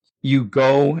you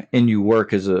go and you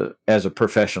work as a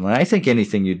professional. And I think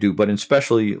anything you do, but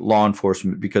especially law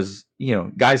enforcement, because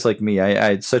guys like me, I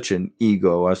had such an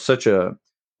ego. I was such a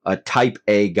type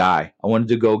A guy. I wanted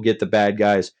to go get the bad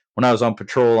guys. When I was on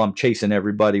patrol, I'm chasing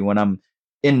everybody. When I'm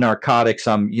in narcotics,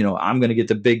 I'm going to get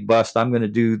the big bust. I'm going to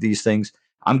do these things.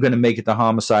 I'm going to make it to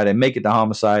homicide. I make it to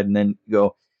homicide and then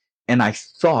go. And I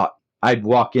thought I'd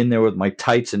walk in there with my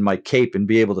tights and my cape and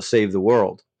be able to save the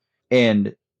world.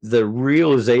 And the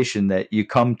realization that you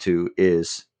come to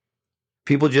is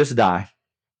people just die.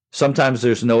 Sometimes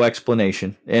there's no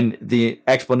explanation. And the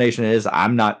explanation is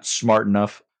I'm not smart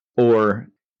enough or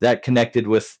that connected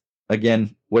with,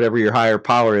 again, whatever your higher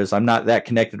power is. I'm not that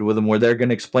connected with them where they're going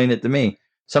to explain it to me.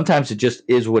 Sometimes it just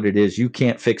is what it is. You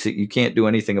can't fix it. You can't do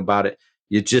anything about it.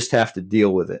 You just have to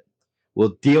deal with it.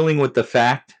 Well, dealing with the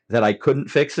fact that I couldn't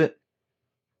fix it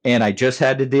and I just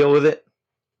had to deal with it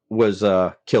was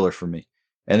a killer for me.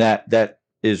 And that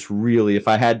is really, if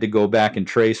I had to go back and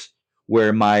trace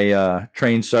where my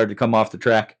train started to come off the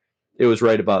track, it was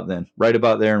right about then, right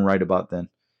about there, and right about then.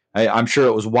 I'm sure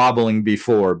it was wobbling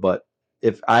before, but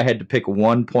if I had to pick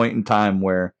one point in time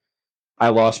where I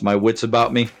lost my wits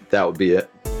about me, that would be it.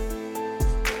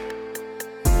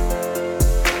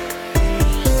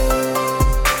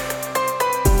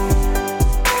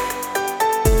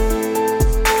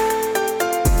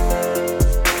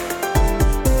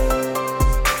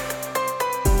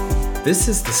 This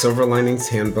is the Silver Linings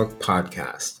Handbook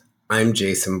podcast. I'm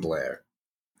Jason Blair.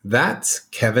 That's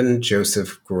Kevin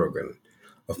Joseph Grogan,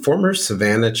 a former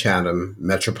Savannah Chatham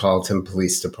Metropolitan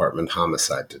Police Department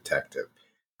homicide detective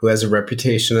who has a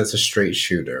reputation as a straight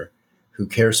shooter, who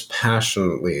cares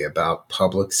passionately about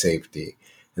public safety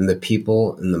and the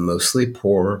people in the mostly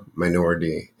poor,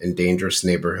 minority, and dangerous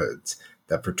neighborhoods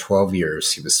that for 12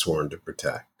 years he was sworn to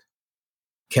protect.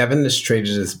 Kevin has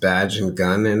traded his badge and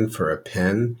gun in for a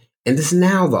pen and is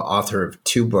now the author of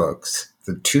 2 books,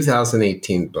 the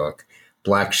 2018 book,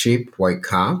 Black Sheep, White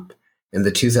Cop, and the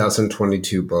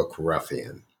 2022 book,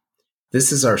 Ruffian.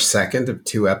 This is our second of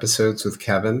 2 episodes with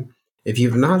Kevin. If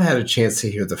you've not had a chance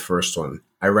to hear the first one,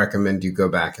 I recommend you go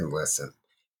back and listen.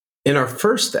 In our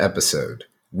first episode,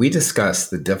 we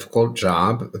discussed the difficult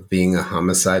job of being a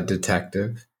homicide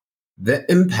detective, the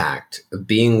impact of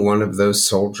being one of those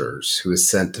soldiers who is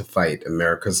sent to fight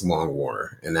America's long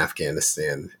war in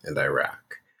Afghanistan and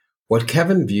Iraq, what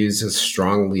Kevin views as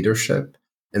strong leadership,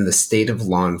 and the state of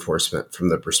law enforcement from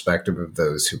the perspective of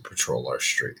those who patrol our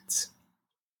streets.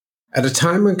 At a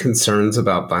time when concerns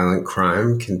about violent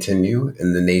crime continue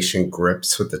and the nation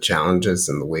grips with the challenges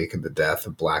in the wake of the death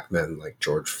of Black men like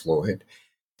George Floyd,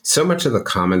 so much of the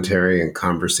commentary and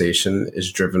conversation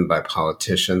is driven by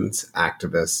politicians,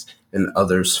 activists, and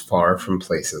others far from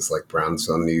places like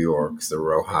Brownsville, New York, the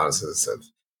row houses of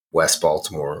West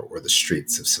Baltimore, or the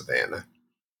streets of Savannah.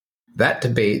 That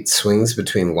debate swings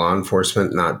between law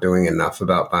enforcement not doing enough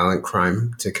about violent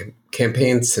crime to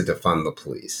campaigns to defund the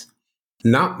police.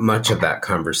 Not much of that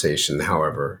conversation,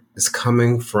 however, is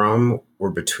coming from or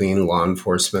between law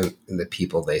enforcement and the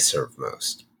people they serve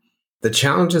most. The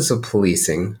challenges of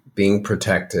policing, being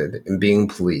protected, and being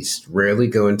policed rarely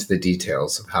go into the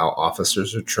details of how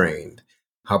officers are trained,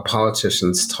 how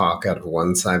politicians talk out of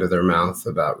one side of their mouth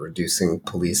about reducing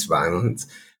police violence,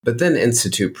 but then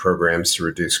institute programs to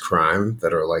reduce crime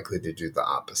that are likely to do the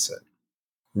opposite.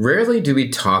 Rarely do we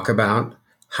talk about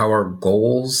how our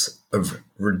goals of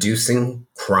reducing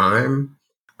crime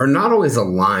are not always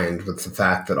aligned with the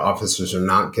fact that officers are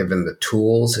not given the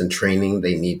tools and training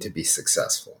they need to be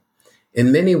successful.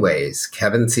 In many ways,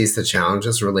 Kevin sees the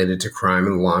challenges related to crime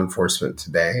and law enforcement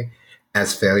today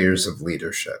as failures of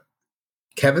leadership.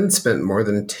 Kevin spent more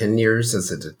than 10 years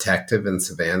as a detective in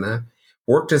Savannah,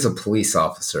 worked as a police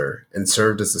officer, and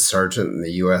served as a sergeant in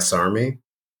the U.S. Army,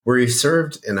 where he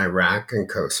served in Iraq and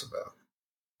Kosovo.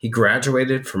 He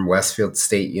graduated from Westfield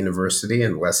State University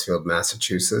in Westfield,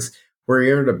 Massachusetts, where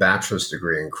he earned a bachelor's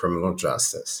degree in criminal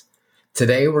justice.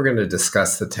 Today, we're going to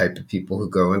discuss the type of people who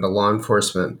go into law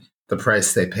enforcement, the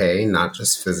price they pay, not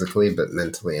just physically, but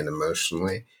mentally and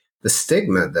emotionally, the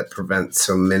stigma that prevents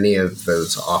so many of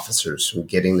those officers from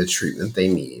getting the treatment they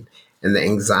need, and the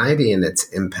anxiety and its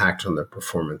impact on their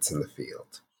performance in the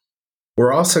field.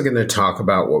 We're also going to talk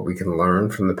about what we can learn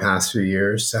from the past few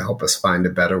years to help us find a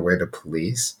better way to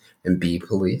police and be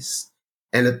policed.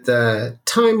 And at the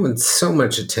time when so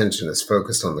much attention is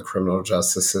focused on the criminal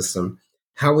justice system,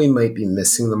 how we might be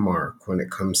missing the mark when it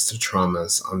comes to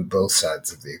traumas on both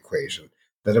sides of the equation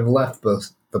that have left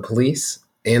both the police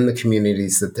and the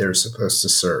communities that they're supposed to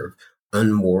serve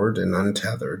unmoored and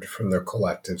untethered from their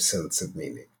collective sense of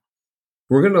meaning.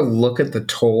 We're going to look at the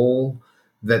toll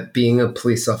that being a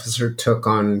police officer took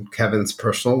on Kevin's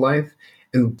personal life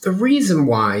and the reason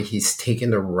why he's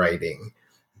taken to writing,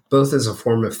 both as a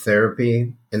form of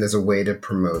therapy and as a way to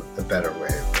promote a better way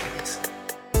of policing.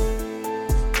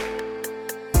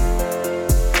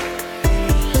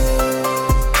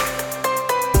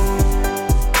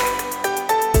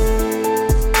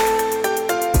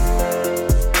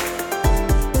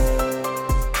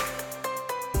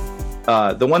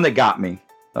 The one that got me,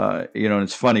 and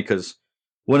it's funny because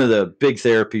one of the big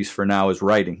therapies for now is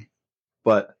writing,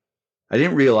 but I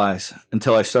didn't realize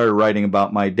until I started writing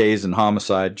about my days in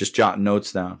homicide, just jotting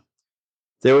notes down.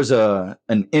 There was an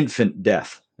infant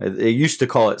death. They used to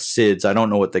call it SIDS. I don't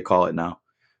know what they call it now.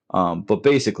 But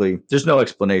basically, there's no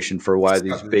explanation for why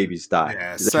these babies die.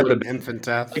 Yeah, sudden infant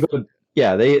death. They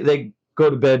go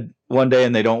to bed one day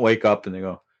and they don't wake up and they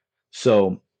go.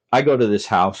 So I go to this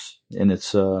house and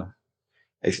it's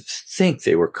I think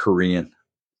they were Korean,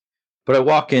 but I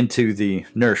walk into the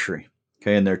nursery,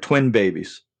 okay, and they're twin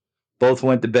babies. Both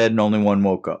went to bed and only one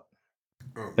woke up.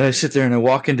 Oh, And I sit there and I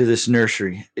walk into this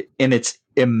nursery and it's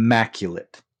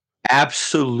immaculate.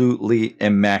 Absolutely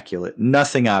immaculate.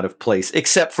 Nothing out of place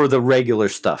except for the regular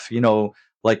stuff,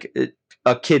 like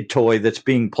a kid toy that's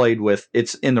being played with.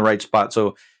 It's in the right spot.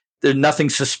 So there's nothing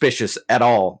suspicious at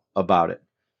all about it.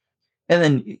 And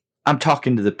then I'm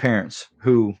talking to the parents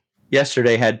who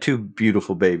yesterday had two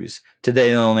beautiful babies. Today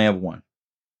they only have one.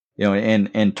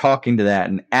 And talking to that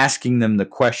and asking them the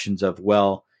questions of,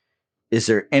 well, is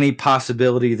there any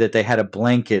possibility that they had a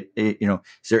blanket? Is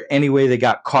there any way they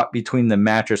got caught between the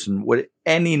mattress and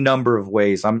any number of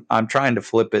ways? I'm trying to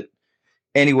flip it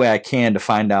any way I can to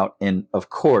find out. And of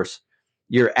course,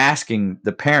 you're asking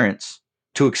the parents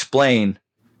to explain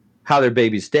how their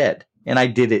baby's dead. And I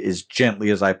did it as gently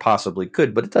as I possibly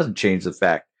could, but it doesn't change the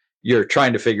fact you're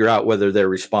trying to figure out whether they're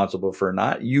responsible for it or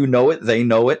not. You know it, they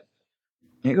know it.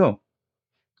 There you go.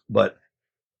 But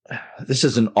this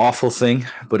is an awful thing,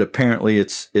 but apparently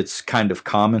it's kind of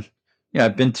common.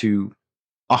 I've been to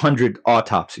 100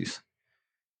 autopsies,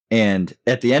 and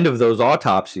at the end of those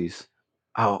autopsies,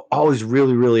 I'm always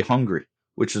really, really hungry,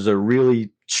 which is a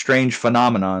really strange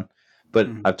phenomenon. But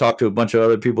I've talked to a bunch of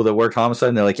other people that work homicide,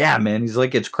 and they're like, "Yeah, man," he's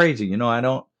like, "It's crazy." I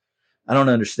don't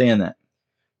understand that.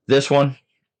 This one,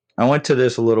 I went to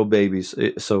this little baby's,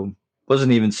 so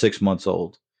wasn't even 6 months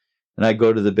old, and I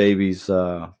go to the baby's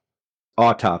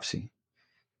autopsy.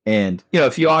 And,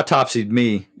 if you autopsied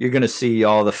me, you're going to see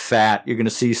all the fat. You're going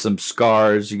to see some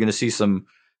scars. You're going to see some,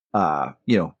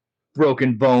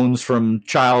 broken bones from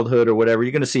childhood or whatever.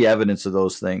 You're going to see evidence of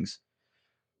those things.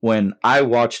 When I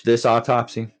watched this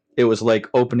autopsy, it was like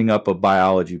opening up a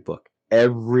biology book.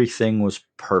 Everything was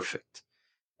perfect.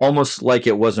 Almost like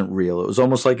it wasn't real. It was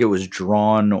almost like it was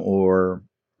drawn or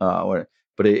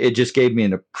but it just gave me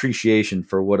an appreciation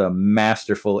for what a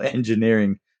masterful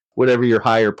engineering, whatever your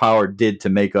higher power did to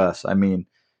make us. I mean,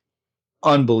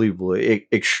 unbelievably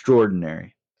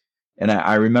extraordinary. And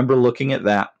I remember looking at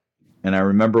that, and I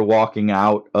remember walking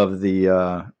out of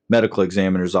the medical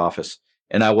examiner's office,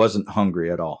 and I wasn't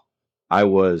hungry at all. I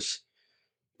was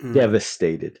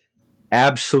devastated,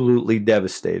 absolutely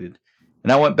devastated.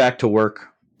 And I went back to work,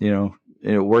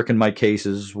 working my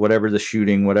cases, whatever the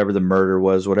shooting, whatever the murder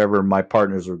was, whatever my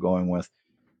partners were going with.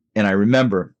 And I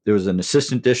remember there was an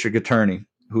assistant district attorney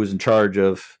who was in charge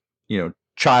of,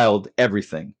 child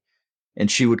everything. And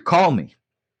she would call me.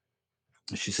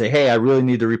 She'd say, "Hey, I really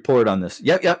need to report on this."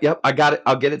 Yep. I got it.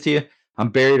 I'll get it to you. I'm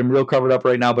buried. I'm real covered up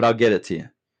right now, but I'll get it to you.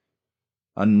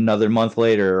 Another month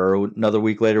later or another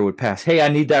week later would pass. "Hey, I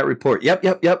need that report." Yep.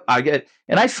 I get it.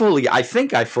 And I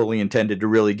think I fully intended to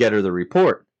really get her the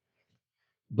report.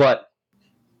 But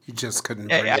you just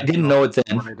couldn't. I didn't know it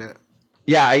then.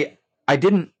 Yeah, I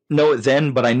didn't know it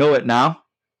then, but I know it now.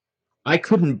 I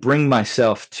couldn't bring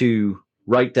myself to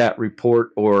write that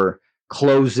report or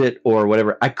close it or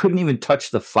whatever. I couldn't even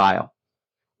touch the file.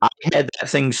 I had that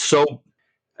thing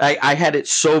I had it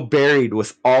so buried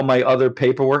with all my other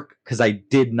paperwork because I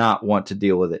did not want to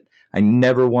deal with it. I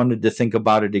never wanted to think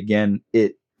about it again.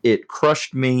 It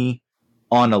crushed me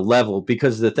on a level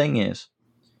because the thing is,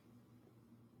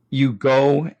 you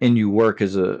go and you work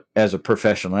as a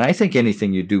professional, and I think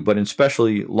anything you do, but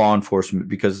especially law enforcement,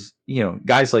 because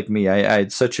guys like me, I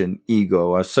had such an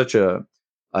ego. I was such a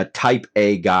type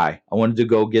A guy. I wanted to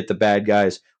go get the bad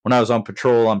guys. When I was on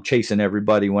patrol, I'm chasing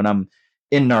everybody. When I'm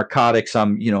in narcotics,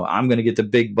 I'm going to get the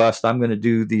big bust. I'm going to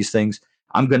do these things.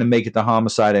 I'm going to make it to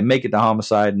homicide. I make it to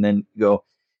homicide, and then go.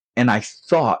 And I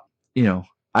thought,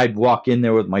 I'd walk in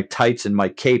there with my tights and my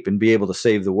cape and be able to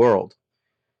save the world.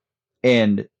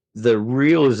 And the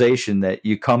realization that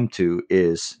you come to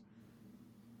is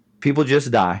people just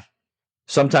die.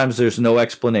 Sometimes there's no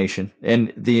explanation,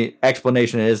 and the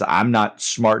explanation is I'm not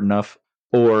smart enough,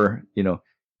 or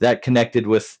that connected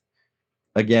with,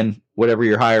 again, whatever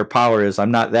your higher power is.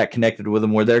 I'm not that connected with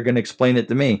them where they're going to explain it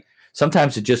to me.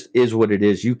 Sometimes it just is what it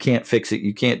is. You can't fix it.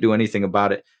 You can't do anything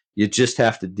about it. You just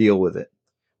have to deal with it.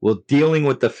 Well, dealing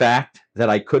with the fact that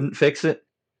I couldn't fix it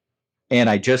and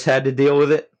I just had to deal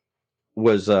with it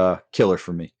was a killer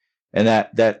for me. And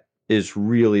that is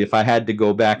really, if I had to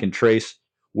go back and trace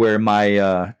where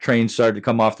my train started to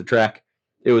come off the track,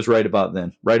 it was right about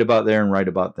then, right about there, and right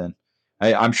about then.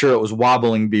 I'm sure it was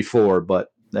wobbling before,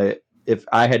 but if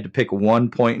I had to pick one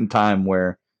point in time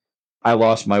where I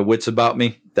lost my wits about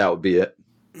me, that would be it.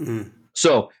 Mm.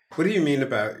 So, what do you mean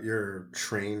about your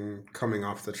train coming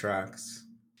off the tracks?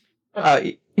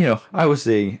 I was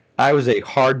a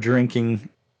hard drinking.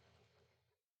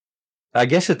 I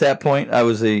guess at that point, I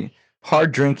was a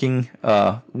hard drinking,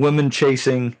 women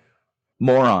chasing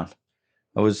moron.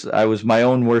 I was my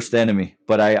own worst enemy,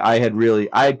 but I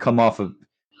had come off of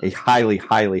a highly,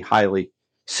 highly, highly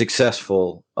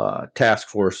successful task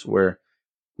force where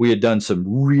we had done some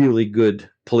really good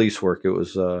police work. It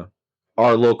was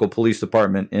our local police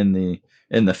department in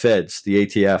the feds, the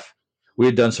ATF. We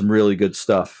had done some really good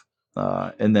stuff,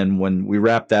 and then when we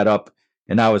wrapped that up,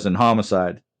 and I was in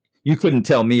homicide, you couldn't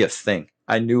tell me a thing.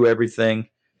 I knew everything.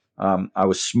 I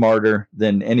was smarter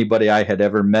than anybody I had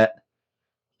ever met.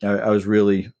 I was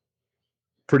really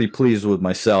pretty pleased with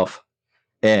myself,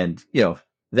 and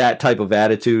that type of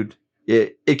attitude,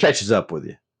 it catches up with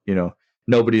you.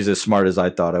 Nobody's as smart as I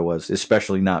thought I was,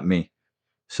 especially not me.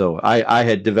 So I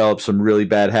had developed some really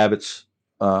bad habits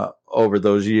over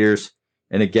those years,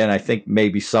 and again, I think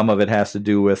maybe some of it has to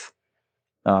do with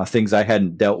things I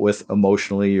hadn't dealt with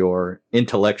emotionally or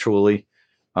intellectually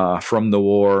from the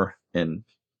war, and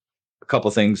a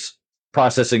couple things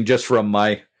processing just from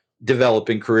my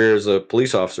developing career as a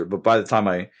police officer. But by the time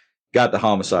I got to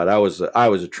homicide, I was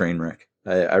a train wreck.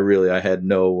 I had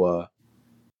no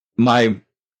my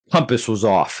compass was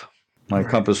off. My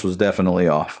compass was definitely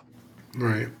off.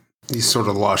 Right. You sort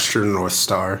of lost your North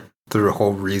Star, the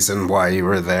whole reason why you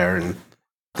were there and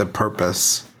the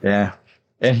purpose. Yeah.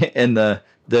 And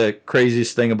the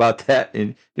craziest thing about that,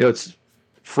 and it's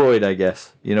Freud, I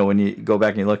guess. When you go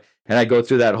back and you look, and I go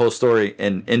through that whole story,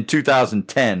 and in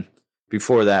 2010,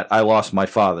 before that, I lost my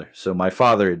father. So my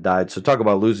father had died. So talk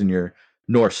about losing your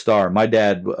North Star. My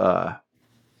dad,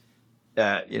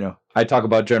 I talk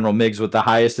about General Meigs with the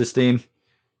highest esteem.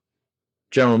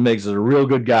 General Meigs is a real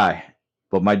good guy,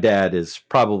 but my dad is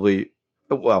probably,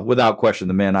 well, without question,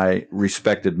 the man I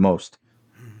respected most.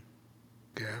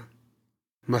 Yeah.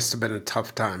 Must have been a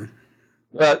tough time.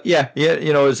 Yeah.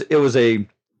 It was a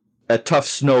tough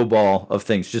snowball of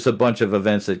things, just a bunch of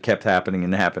events that kept happening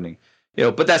and happening.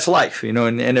 But that's life, and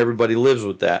everybody lives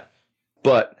with that.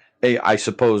 But hey, I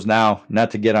suppose now,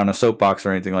 not to get on a soapbox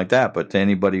or anything like that, but to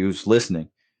anybody who's listening,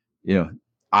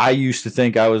 I used to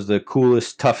think I was the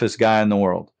coolest, toughest guy in the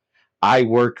world. I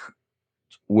work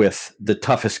with the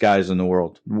toughest guys in the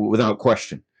world, without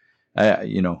question.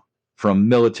 From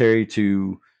military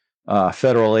to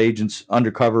federal agents,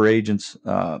 undercover agents,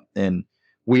 and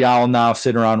we all now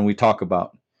sit around and we talk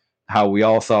about how we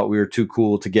all thought we were too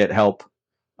cool to get help.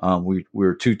 We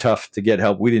were too tough to get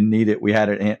help. We didn't need it. We had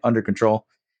it under control.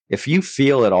 If you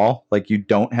feel at all like you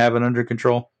don't have it under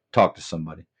control, talk to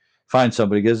somebody. Find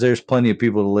somebody, because there's plenty of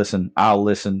people to listen. I'll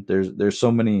listen. There's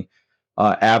so many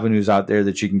avenues out there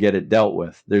that you can get it dealt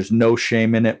with. There's no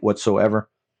shame in it whatsoever.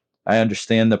 I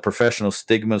understand the professional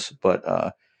stigmas,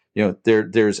 but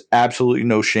there's absolutely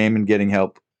no shame in getting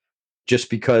help, just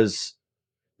because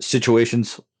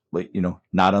situations, like,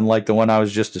 not unlike the one I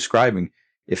was just describing,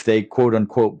 if they quote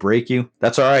unquote break you,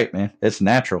 that's all right, man. It's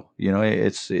natural.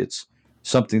 It's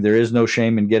something. There is no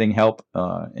shame in getting help.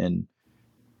 And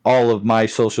all of my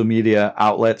social media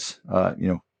outlets,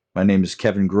 my name is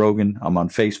Kevin Grogan. I'm on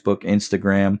Facebook,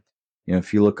 Instagram.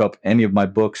 If you look up any of my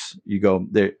books, you go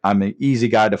there. I'm an easy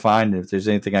guy to find. And if there's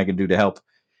anything I can do to help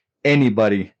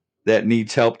anybody that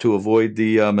needs help to avoid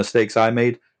the mistakes I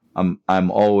made, I'm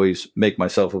always make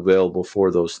myself available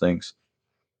for those things.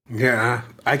 Yeah,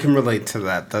 I can relate to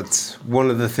that. That's one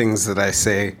of the things that I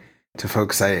say to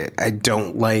folks. I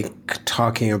don't like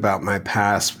talking about my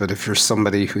past, but if you're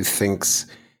somebody who thinks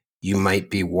you might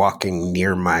be walking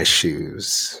near my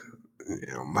shoes,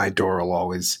 my door will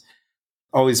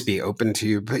always be open to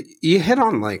you. But you hit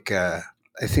on I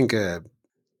think a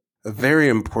very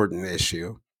important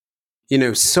issue.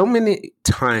 So many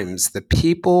times the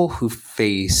people who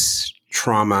face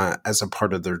trauma as a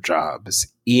part of their jobs,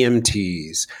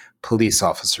 EMTs, police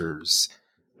officers,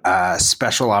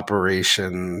 special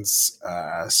operations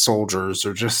soldiers,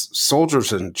 or just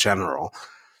soldiers in general,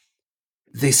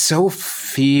 they so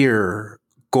fear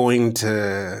going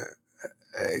to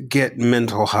get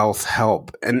mental health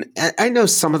help. And I know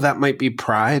some of that might be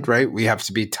pride, right? We have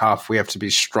to be tough. We have to be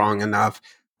strong enough.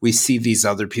 We see these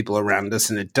other people around us,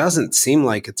 and it doesn't seem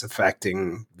like it's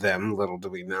affecting them. Little do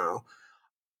we know.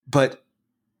 But,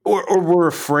 or we're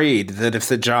afraid that if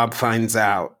the job finds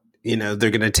out, they're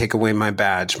going to take away my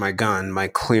badge, my gun, my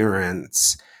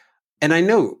clearance. And I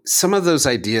know some of those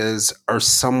ideas are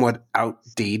somewhat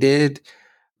outdated,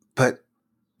 but,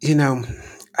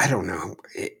 I don't know.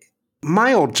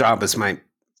 My old job is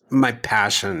my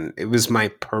passion. It was my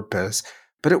purpose,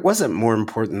 but it wasn't more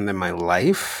important than my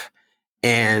life.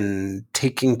 And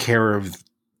taking care of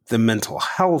the mental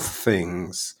health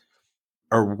things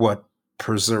are what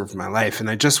preserved my life. And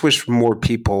I just wish more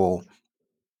people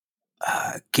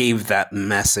gave that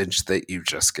message that you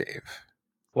just gave.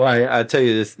 Well, I tell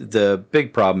you this, the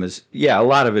big problem is, a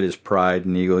lot of it is pride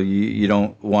and ego. You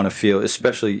don't want to feel,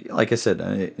 especially, like I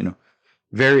said,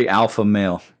 very alpha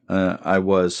male. I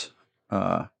was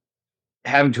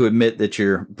having to admit that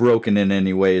you're broken in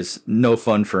any way is no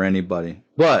fun for anybody.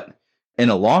 But in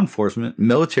a law enforcement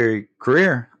military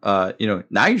career,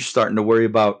 now you're starting to worry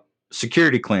about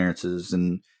security clearances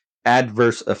and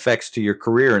adverse effects to your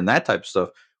career and that type of stuff,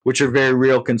 which are very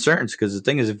real concerns. Because the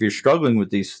thing is, if you're struggling with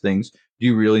these things, do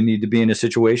you really need to be in a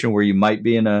situation where you might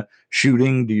be in a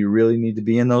shooting? Do you really need to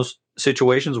be in those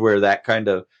situations where that kind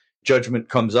of judgment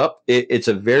comes up? It's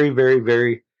a very, very,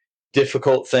 very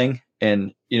difficult thing.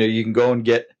 And, you can go and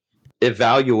get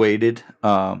evaluated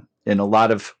in a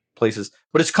lot of places,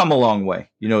 but it's come a long way.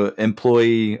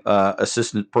 Employee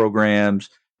assistant programs.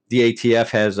 The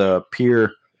ATF has a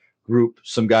peer group,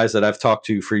 some guys that I've talked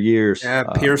to for years. Yeah,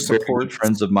 peer support. Very good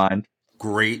friends of mine.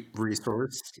 Great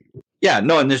resource. Yeah,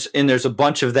 no, and there's a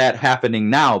bunch of that happening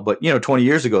now, but 20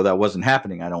 years ago that wasn't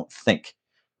happening, I don't think.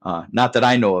 Not that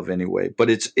I know of anyway, but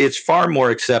it's far more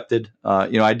accepted.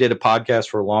 I did a podcast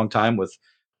for a long time with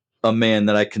a man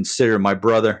that I consider my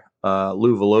brother,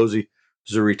 Lou Velozzi,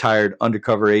 who's a retired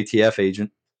undercover ATF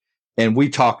agent. And we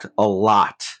talked a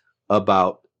lot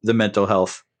about the mental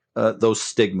health, those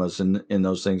stigmas and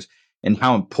those things, and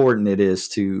how important it is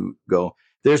to go.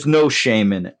 There's no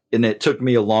shame in it. And it took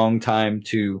me a long time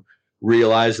to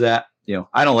realize that.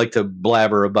 I don't like to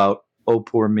blabber about, oh,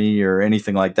 poor me or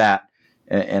anything like that.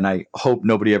 And I hope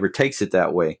nobody ever takes it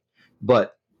that way.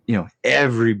 But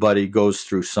everybody goes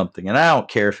through something, and I don't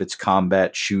care if it's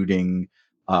combat, shooting,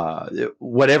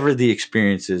 whatever the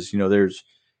experience is. There's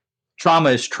trauma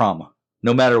is trauma,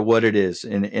 no matter what it is,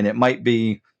 and it might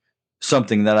be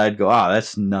something that I'd go,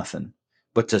 that's nothing.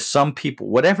 But to some people,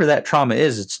 whatever that trauma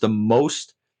is, it's the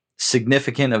most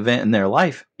significant event in their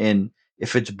life. And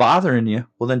if it's bothering you,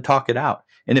 well, then talk it out.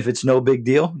 And if it's no big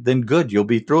deal, then good, you'll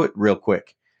be through it real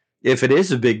quick. If it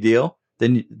is a big deal,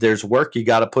 then there's work you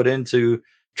got to put into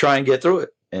try and get through it.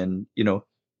 And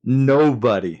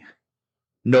nobody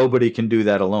can do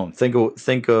that alone. Think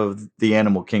of the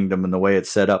animal kingdom and the way it's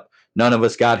set up. None of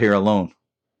us got here alone.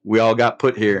 We all got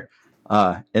put here,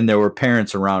 and there were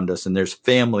parents around us, and there's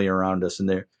family around us,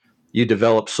 and you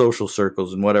develop social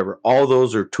circles and whatever. All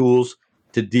those are tools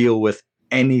to deal with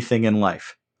anything in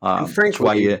life. And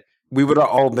frankly, we would have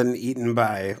all been eaten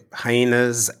by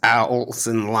hyenas, owls,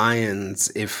 and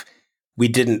lions if we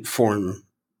didn't form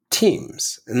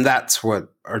teams. And that's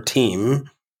what our team,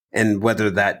 and whether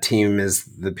that team is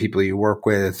the people you work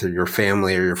with or your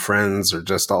family or your friends or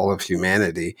just all of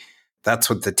humanity, that's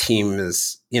what the team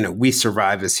is. We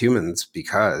survive as humans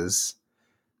because,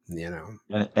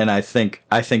 And I think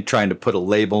trying to put a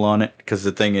label on it, because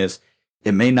the thing is,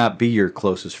 it may not be your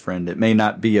closest friend. It may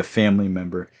not be a family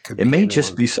member. It may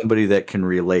just be somebody that can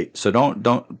relate. So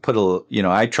don't put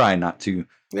I try not to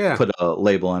put a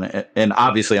label on it. And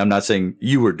obviously I'm not saying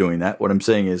you were doing that. What I'm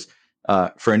saying is,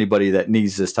 for anybody that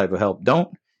needs this type of help,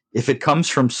 if it comes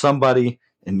from somebody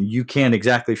and you can't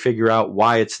exactly figure out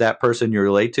why it's that person you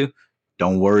relate to,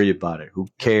 don't worry about it. Who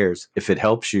cares? If it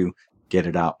helps you, get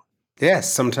it out.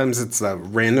 Yes, sometimes it's a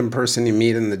random person you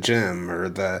meet in the gym, or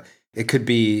it could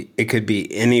be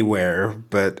anywhere.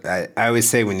 But I always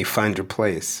say, when you find your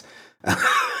place,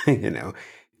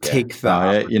 take the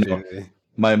opportunity.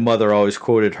 My mother always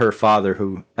quoted her father,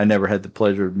 who I never had the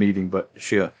pleasure of meeting, but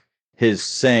his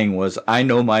saying was, "I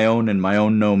know my own, and my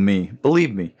own know me."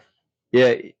 Believe me,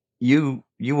 you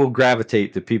will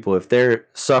gravitate to people if they're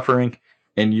suffering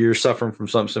and you're suffering from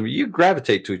something. You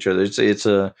gravitate to each other. It's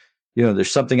a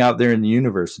there's something out there in the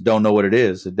universe. Don't know what it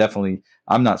is.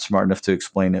 I'm not smart enough to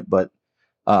explain it, but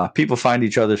people find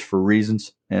each other for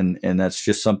reasons, and that's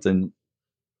just something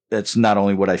that's not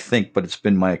only what I think, but it's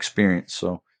been my experience.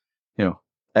 So,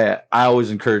 I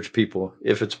always encourage people,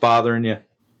 if it's bothering you,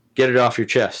 get it off your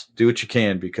chest. Do what you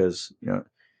can, because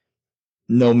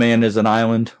no man is an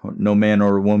island, no man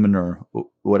or a woman or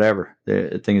whatever.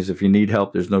 The thing is, if you need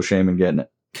help, there's no shame in getting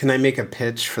it. Can I make a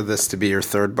pitch for this to be your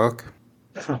third book?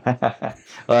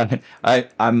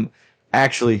 I'm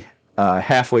actually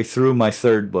halfway through my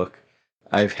third book.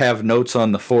 I have notes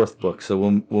on the fourth book,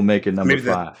 so we'll make it number Maybe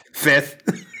 5. The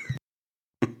fifth.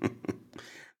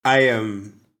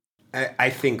 I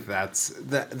think that's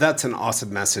an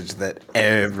awesome message that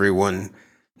everyone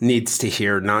needs to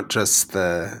hear. Not just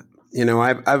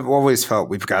I've always felt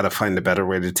we've got to find a better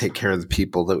way to take care of the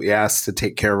people that we ask to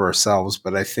take care of ourselves.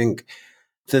 But I think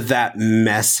that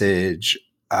message,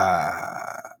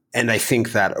 and I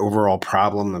think that overall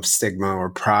problem of stigma or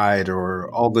pride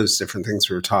or all those different things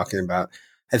we were talking about,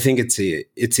 I think it's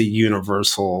a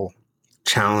universal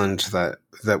challenge that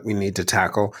we need to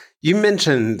tackle. You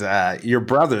mentioned your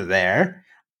brother there,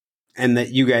 and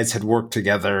that you guys had worked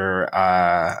together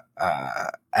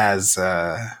as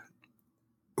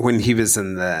when he was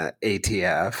in the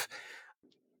ATF.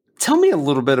 Tell me a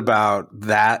little bit about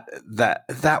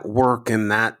that work in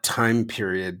that time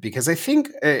period, because I think,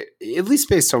 at least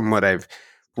based on what I've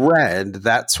read,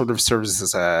 that sort of serves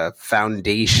as a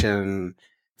foundation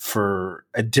for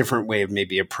a different way of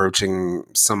maybe approaching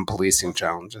some policing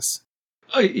challenges.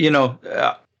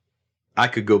 I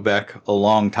could go back a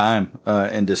long time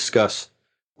and discuss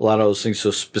a lot of those things. So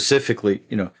specifically,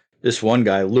 this one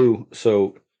guy, Lou,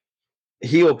 so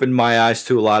he opened my eyes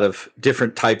to a lot of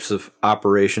different types of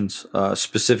operations,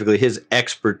 specifically his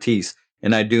expertise.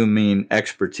 And I do mean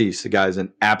expertise. The guy's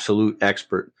an absolute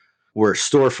expert. Were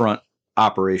storefront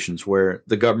operations where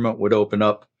the government would open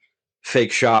up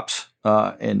fake shops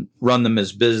and run them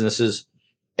as businesses,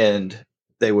 and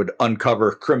they would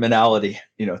uncover criminality.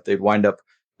 They'd wind up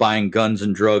buying guns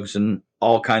and drugs and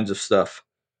all kinds of stuff.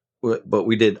 But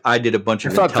I did a bunch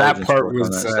of intelligence that part work was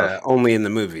on that stuff. Only in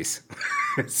the movies.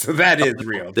 So that is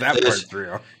real. That part's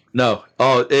real. No.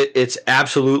 Oh, it's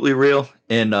absolutely real.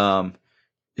 And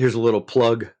here's a little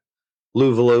plug.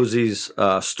 Lou Velozzi's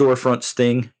Storefront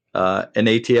Sting, an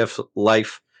ATF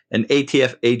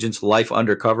agent's life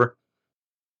undercover.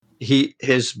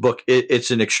 His book,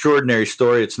 it's an extraordinary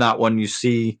story. It's not one you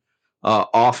see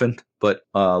often, but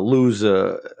Lou's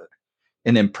an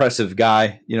impressive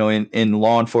guy. In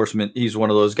law enforcement, he's one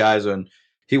of those guys. When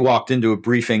he walked into a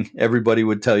briefing, everybody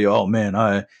would tell you, "Oh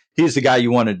man, he's the guy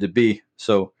you wanted to be."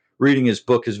 So reading his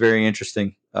book is very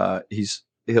interesting.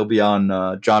 He'll be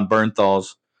on John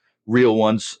Bernthal's Real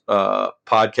Ones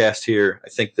podcast here, I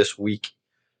think, this week.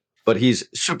 But he's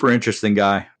a super interesting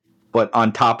guy. But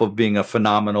on top of being a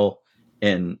phenomenal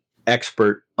and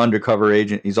expert undercover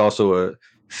agent, he's also a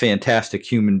fantastic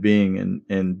human being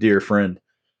and dear friend.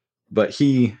 But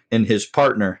he and his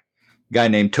partner, a guy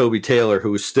named Toby Taylor,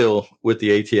 who is still with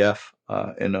the ATF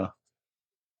in a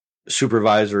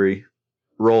supervisory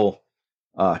role,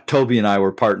 Toby and I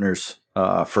were partners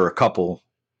for a couple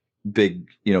big,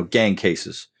 gang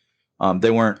cases.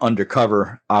 They weren't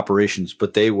undercover operations,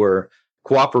 but they were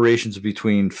cooperations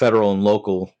between federal and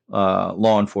local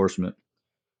law enforcement.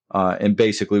 And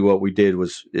basically what we did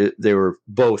was they were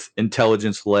both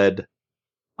intelligence-led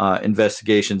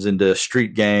investigations into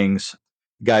street gangs,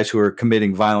 guys who were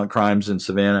committing violent crimes in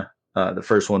Savannah. The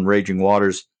first one, Raging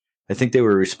Waters. I think they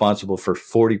were responsible for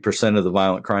 40% of the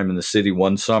violent crime in the city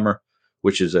one summer,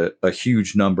 which is a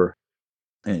huge number.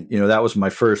 And, that was my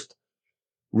first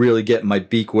really getting my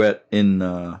beak wet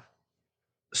in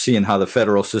seeing how the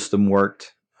federal system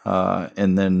worked.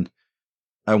 And then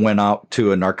I went out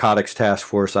to a narcotics task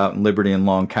force out in Liberty and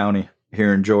Long County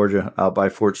here in Georgia, out by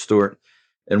Fort Stewart,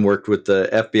 and worked with the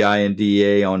FBI and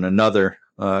DEA on another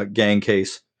gang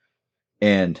case.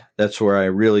 And that's where I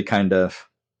really kind of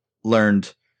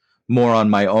learned more on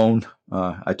my own.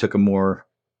 I took a more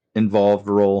involved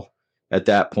role at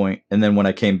that point. And then when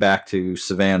I came back to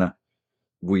Savannah,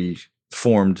 we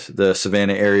formed the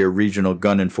Savannah Area Regional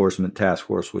Gun Enforcement Task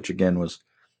Force, which again was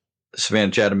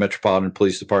Savannah Chatham Metropolitan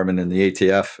Police Department and the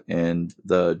ATF and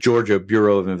the Georgia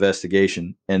Bureau of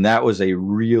Investigation. And that was a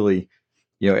really,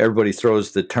 everybody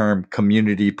throws the term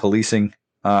community policing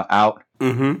out.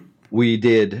 Mm-hmm.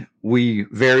 We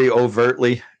very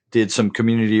overtly did some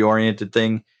community oriented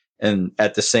thing. And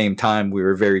at the same time, we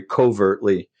were very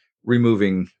covertly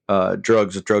removing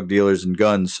drugs, drug dealers, and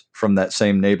guns from that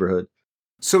same neighborhood.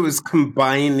 So it was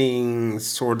combining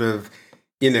sort of,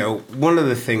 one of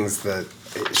the things that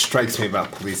strikes me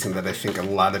about policing that I think a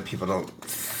lot of people don't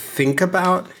think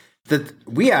about, that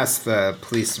we ask the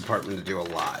police department to do a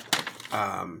lot.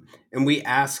 And we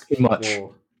ask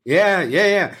people Yeah,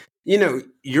 yeah, yeah.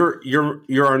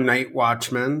 You're our night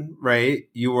watchman, right?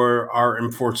 You are our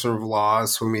enforcer of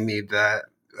laws when we need that.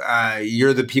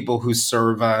 You're the people who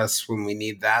serve us when we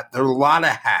need that. There are a lot of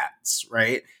hats,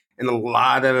 right? And a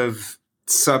lot of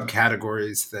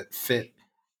subcategories that fit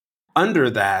under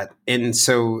that. And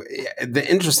so the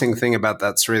interesting thing about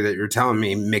that story that you're telling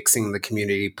me, mixing the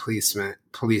community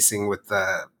policing with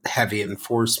the heavy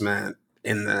enforcement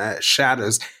in the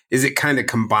shadows, is it kind of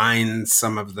combines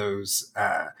some of those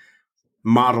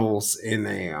models in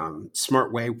a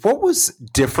smart way. What was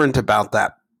different about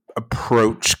that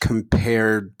approach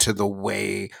compared to the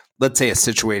way, let's say, a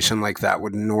situation like that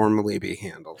would normally be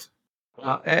handled?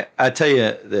 I tell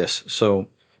you this. So,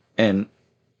 and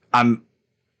I'm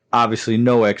obviously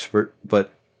no expert,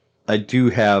 but I do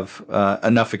have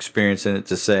enough experience in it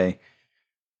to say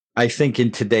I think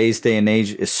in today's day and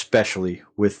age, especially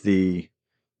with the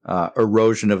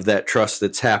erosion of that trust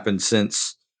that's happened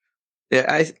since,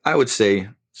 I would say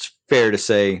it's fair to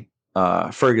say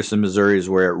Ferguson, Missouri is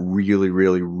where it really,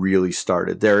 really, really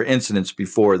started. There are incidents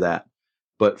before that,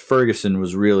 but Ferguson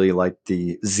was really like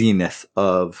the zenith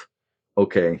of,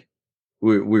 okay,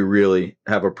 we really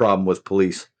have a problem with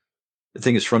police. The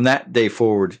thing is, from that day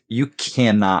forward, you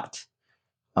cannot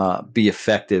be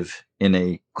effective in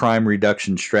a crime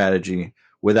reduction strategy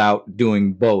without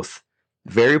doing both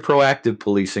very proactive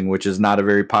policing, which is not a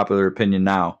very popular opinion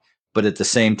now, but at the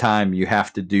same time, you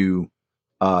have to do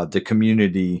the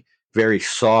community very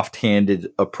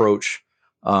soft-handed approach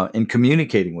in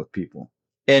communicating with people.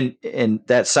 And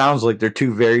that sounds like they're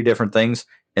two very different things,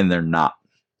 and they're not.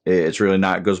 It's really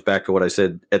not. It goes back to what I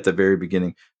said at the very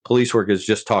beginning. Police work is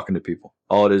just talking to people.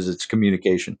 All it is, it's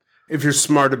communication. If you're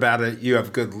smart about it, you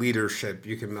have good leadership,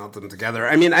 you can meld them together.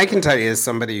 I mean, I can tell you as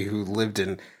somebody who lived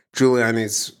in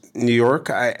Giuliani's New York,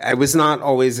 I was not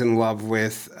always in love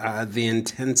with the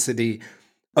intensity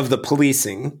of the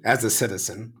policing as a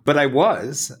citizen, but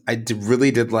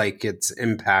really did like its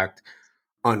impact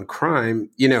on crime.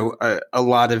 A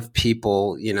lot of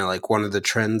people, like one of the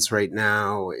trends right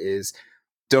now is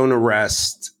don't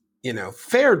arrest,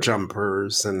 fare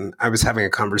jumpers. And I was having a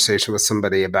conversation with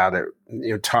somebody about it,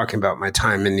 talking about my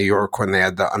time in New York when they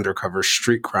had the undercover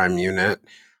street crime unit.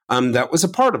 That was a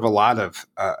part of a lot of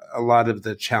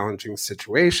the challenging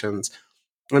situations.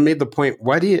 I made the point,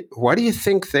 why do you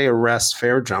think they arrest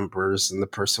fare jumpers? And the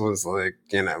person was like,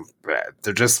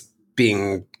 they're just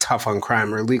being tough on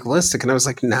crime or legalistic. And I was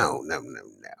like, no, no, no, no.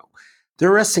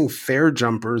 They're arresting fare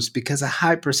jumpers because a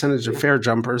high percentage of fare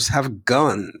jumpers have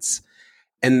guns.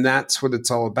 And that's what it's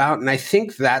all about. And I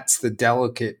think that's the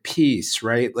delicate piece,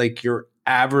 right? Like your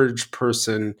average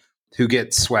person who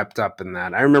gets swept up in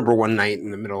that. I remember one night in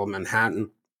the middle of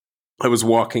Manhattan, I was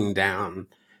walking down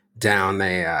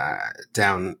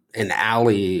an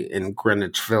alley in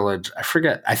Greenwich Village. I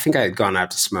forget. I think I had gone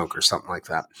out to smoke or something like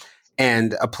that,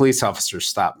 and a police officer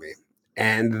stopped me.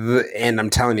 And I'm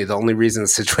telling you, the only reason the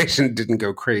situation didn't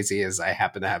go crazy is I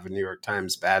happened to have a New York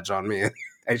Times badge on me, and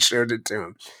I showed it to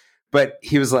him. But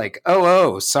he was like,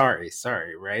 "Oh, sorry,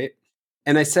 right?"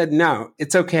 And I said, "No,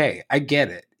 it's okay. I get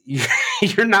it.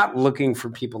 You're not looking for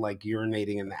people like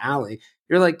urinating in the alley.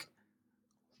 You're like,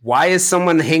 why is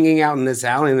someone hanging out in this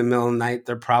alley in the middle of the night?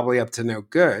 They're probably up to no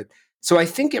good." So I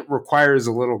think it requires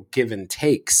a little give and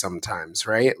take sometimes,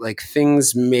 right? Like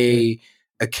things may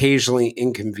occasionally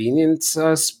inconvenience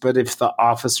us, but if the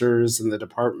officers and the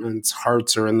department's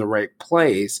hearts are in the right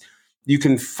place, you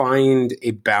can find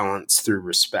a balance through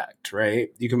respect,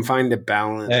 right? You can find a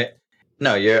balance.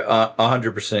 No, you're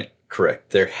 100% correct.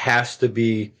 There has to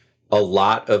be a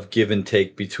lot of give and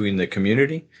take between the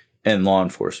community and law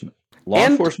enforcement. Law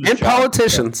enforcement's And job.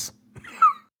 politicians.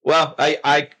 Well,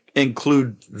 I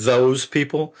include those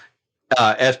people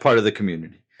as part of the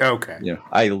community. Okay.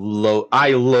 I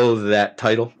loathe that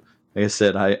title. Like I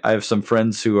said, I have some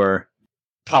friends who are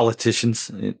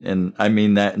politicians, and I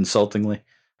mean that insultingly.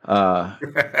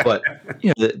 But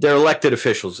they're elected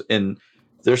officials, and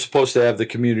they're supposed to have the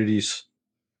community's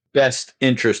best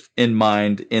interest in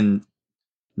mind, in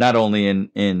not only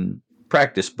in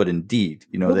practice but in deed.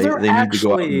 Well, they need to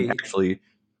go out and actually.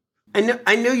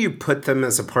 I know you put them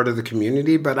as a part of the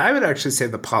community, but I would actually say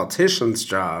the politician's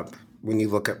job, when you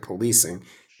look at policing,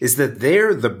 is that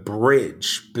they're the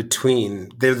bridge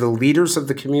they're the leaders of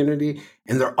the community,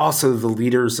 and they're also the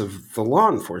leaders of the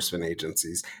law enforcement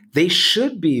agencies. They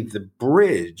should be the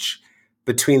bridge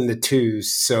between the two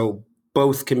so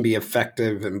both can be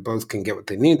effective and both can get what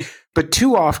they need. But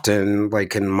too often,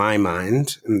 like in my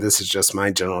mind, and this is just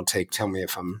my general take, tell me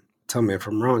if I'm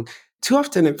wrong, too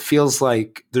often it feels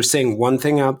like they're saying one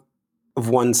thing out of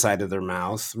one side of their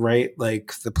mouth, right?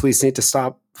 Like the police need to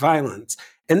stop violence.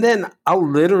 And then I'll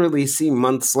literally see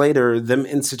months later them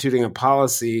instituting a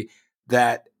policy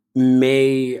that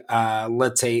may,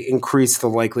 let's say, increase the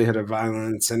likelihood of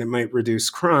violence, and it might reduce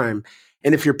crime.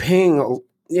 And if you're paying,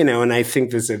 and I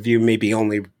think this is a view maybe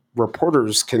only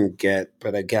reporters can get,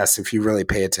 but I guess if you really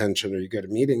pay attention or you go to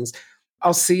meetings,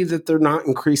 I'll see that they're not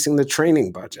increasing the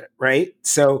training budget, right?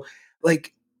 So,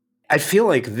 like, I feel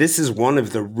like this is one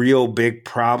of the real big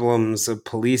problems of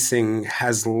policing,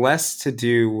 has less to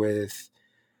do with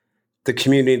the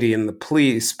community and the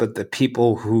police, but the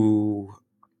people who,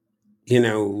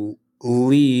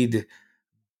 lead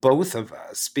both of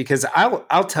us. Because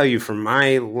I'll tell you from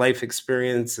my life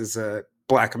experience as a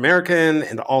Black American,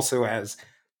 and also as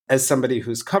somebody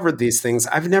who's covered these things,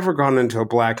 I've never gone into a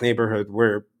Black neighborhood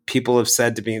where people have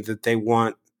said to me that they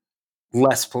want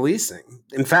less policing.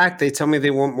 In fact, they tell me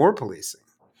they want more policing.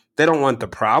 They don't want the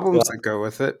problems that go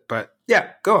with it, but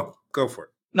yeah, go for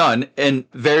it. No, and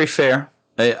very fair.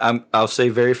 I'll say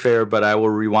very fair, but I will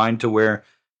rewind to where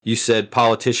you said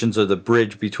politicians are the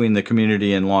bridge between the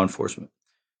community and law enforcement.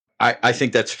 I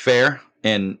think that's fair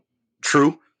and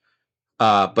true,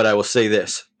 but I will say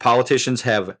this. Politicians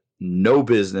have no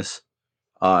business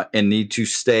and need to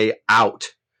stay out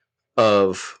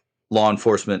of law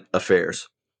enforcement affairs.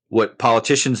 What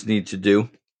politicians need to do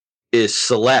is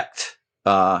select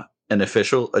an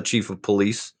official, a chief of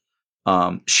police.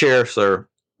 Sheriffs are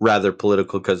rather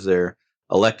political because they're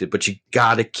elected, but you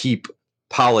got to keep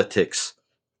politics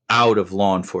out of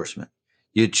law enforcement.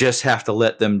 You just have to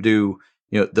let them do,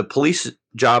 the police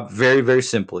job, very, very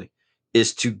simply,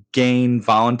 is to gain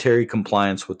voluntary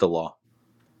compliance with the law.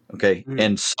 Okay.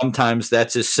 And sometimes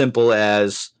that's as simple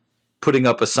as putting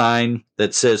up a sign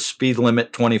that says speed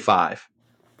limit 25.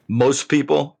 Most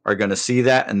people are going to see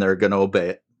that and they're going to obey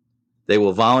it. They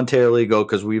will voluntarily go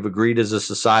because we've agreed as a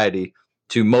society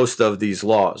to most of these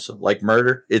laws. Like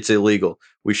murder, it's illegal.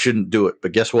 We shouldn't do it.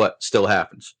 But guess what? Still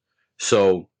happens.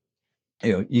 So,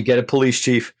 you get a police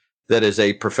chief that is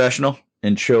a professional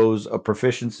and shows a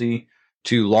proficiency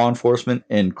to law enforcement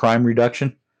and crime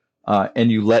reduction, and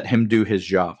you let him do his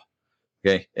job.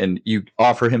 Okay. And you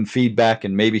offer him feedback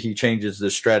and maybe he changes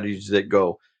the strategies that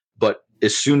go. But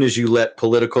as soon as you let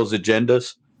politicals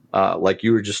agendas, like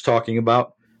you were just talking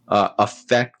about,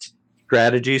 affect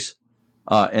strategies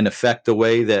and affect the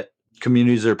way that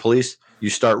communities are policed,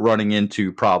 you start running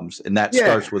into problems. And that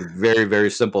starts with very, very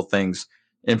simple things,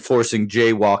 enforcing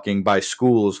jaywalking by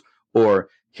schools, or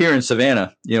here in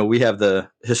Savannah, we have the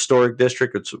historic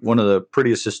district. It's one of the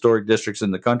prettiest historic districts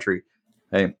in the country.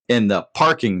 Okay? And the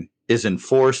parking is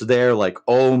enforced there like,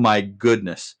 oh my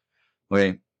goodness.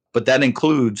 Okay. But that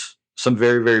includes some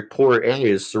very, very poor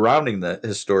areas surrounding the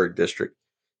historic district.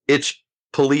 It's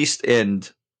policed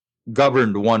and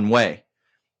governed one way.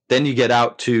 Then you get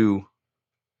out to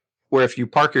where if you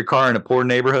park your car in a poor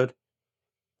neighborhood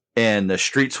and the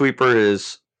street sweeper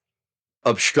is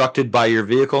obstructed by your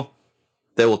vehicle,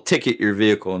 they will ticket your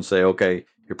vehicle and say, okay,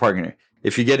 you're parking here.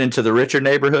 If you get into the richer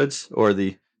neighborhoods or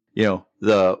the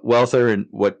wealthier and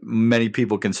what many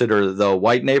people consider the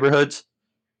white neighborhoods,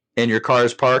 and your car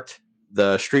is parked,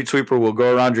 the street sweeper will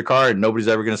go around your car and nobody's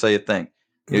ever going to say a thing.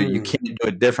 You can't do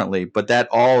it differently, but that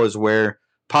all is where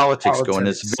politics go. And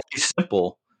it's very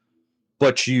simple,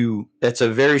 but it's a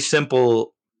very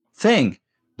simple thing.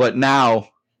 But now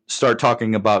start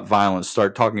talking about violence,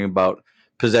 start talking about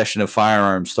possession of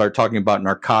firearms, start talking about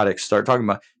narcotics, start talking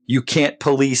about, you can't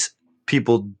police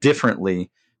people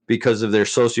differently because of their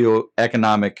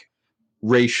socioeconomic,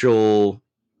 racial,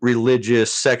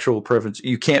 religious, sexual preference.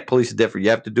 You can't police it different. You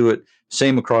have to do it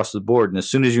same across the board. And as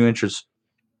soon as you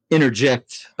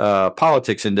interject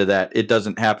politics into that, it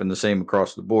doesn't happen the same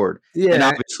across the board. Yeah. And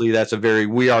obviously that's a very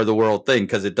we are the world thing,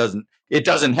 because it doesn't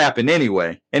happen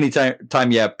anyway.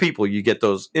 Anytime you have people, you get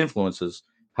those influences.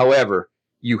 However,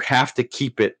 you have to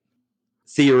keep it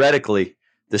theoretically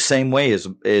the same way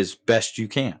as best you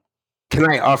can. Can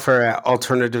I offer an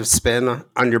alternative spin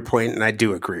on your point? And I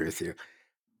do agree with you.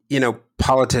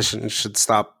 Politicians should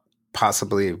stop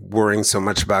possibly worrying so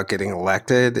much about getting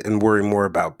elected and worry more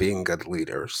about being good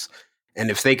leaders.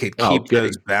 And if they could keep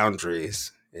those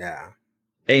boundaries, yeah.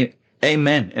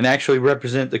 Amen. And actually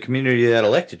represent the community that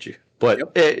elected you.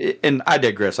 But and I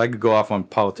digress. I could go off on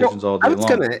politicians all day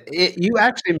long. You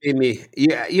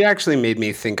actually made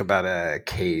me think about a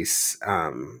case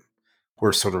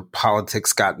where sort of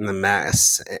politics got in the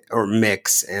mess or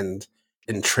mix and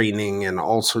in training and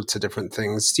all sorts of different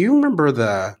things. Do you remember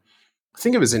I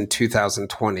think it was in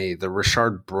 2020, the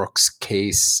Rayshard Brooks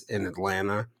case in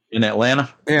Atlanta? In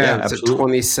Atlanta? Yeah, it's a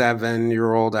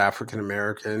 27-year-old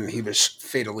African-American. He was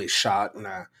fatally shot in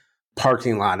a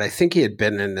parking lot. I think he had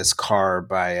been in his car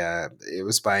by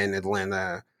an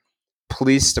Atlanta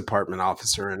police department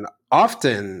officer. And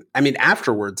often, I mean,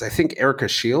 afterwards, I think Erica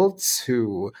Shields,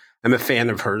 who I'm a fan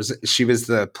of hers, she was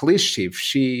the police chief.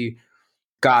 She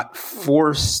got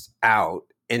forced out,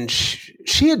 and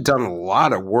she had done a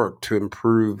lot of work to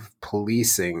improve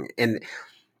policing. And,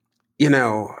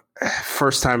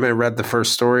 first time I read the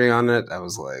first story on it, I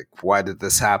was like, why did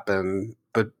this happen?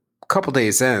 But a couple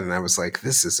days in, I was like,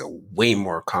 this is a way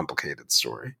more complicated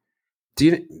story.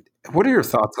 What are your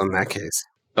thoughts on that case?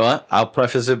 Well, I'll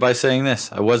preface it by saying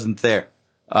this: I wasn't there,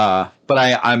 but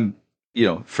I'm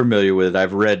familiar with it.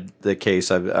 I've read the case.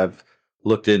 I've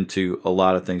looked into a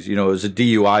lot of things. It was a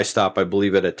DUI stop, I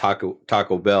believe, at a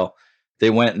Taco Bell. They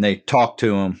went and they talked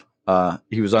to him.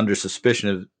 He was under suspicion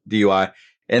of DUI,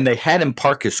 and they had him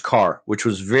park his car, which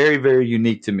was very, very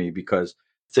unique to me because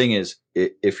thing is,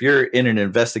 if you're in an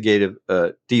investigative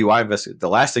DUI investigation, the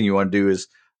last thing you want to do is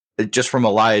just from a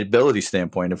liability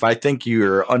standpoint. If I think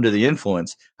you're under the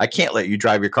influence, I can't let you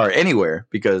drive your car anywhere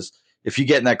because if you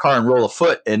get in that car and roll a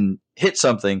foot and hit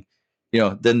something,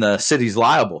 then the city's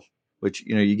liable, which,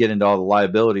 you get into all the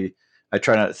liability. I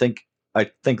try not to think, I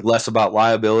think less about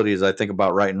liability as I think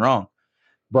about right and wrong.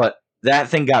 But that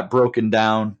thing got broken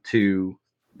down to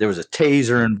there was a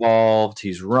taser involved.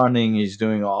 He's running. He's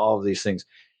doing all of these things.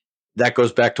 That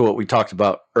goes back to what we talked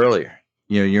about earlier.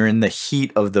 You're in the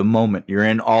heat of the moment. You're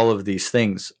in all of these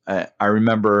things. I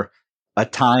remember a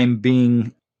time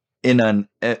being in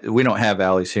we don't have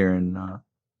alleys here in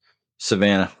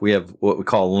Savannah. We have what we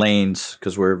call lanes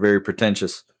because we're very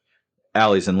pretentious.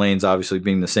 Alleys and lanes obviously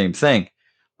being the same thing.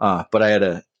 But I had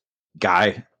a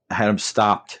guy, I had him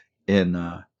stopped in,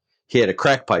 he had a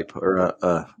crack pipe or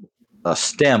a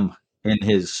stem in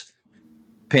his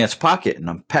pants pocket, and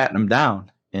I'm patting him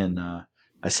down. And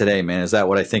I said, "Hey, man, is that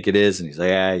what I think it is?" And he's like,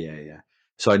 "Yeah."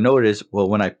 So I noticed, well,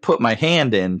 when I put my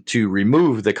hand in to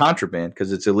remove the contraband,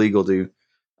 because it's illegal to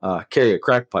carry a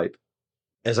crack pipe,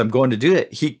 as I'm going to do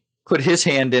that, he put his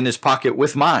hand in his pocket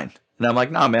with mine. And I'm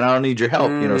like, "No, man, I don't need your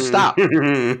help. Stop."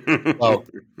 Well,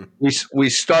 we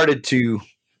started to,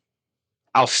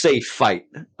 I'll say fight,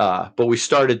 but we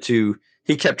started to,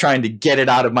 he kept trying to get it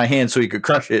out of my hand so he could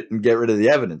crush it and get rid of the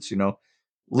evidence,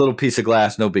 little piece of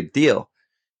glass, no big deal.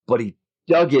 But he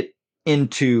dug it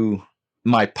into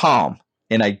my palm,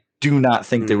 and I do not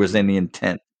think there was any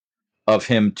intent of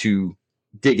him to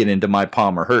dig it into my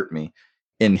palm or hurt me.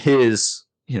 In his,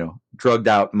 drugged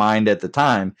out mind at the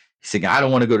time, he's thinking, I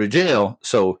don't want to go to jail,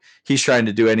 so he's trying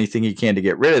to do anything he can to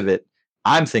get rid of it.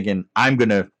 I'm thinking I'm going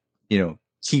to,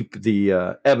 keep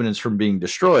the evidence from being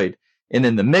destroyed. And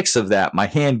in the mix of that, my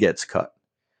hand gets cut.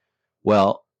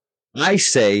 Well, I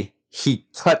say he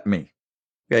cut me.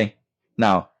 Okay.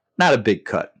 Now, not a big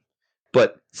cut,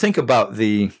 but think about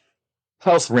the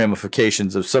health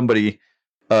ramifications of somebody,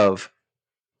 of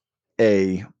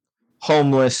a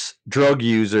homeless drug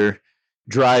user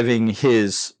driving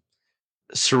his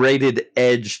serrated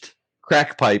edged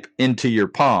crack pipe into your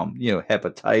palm,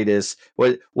 hepatitis,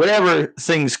 whatever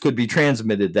things could be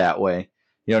transmitted that way.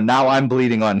 Now I'm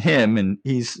bleeding on him and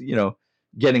he's,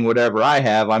 getting whatever I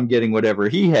have. I'm getting whatever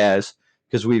he has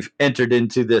because we've entered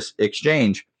into this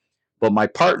exchange. But my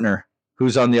partner,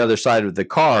 who's on the other side of the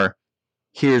car,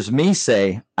 hears me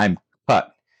say, I'm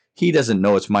cut. He doesn't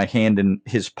know it's my hand in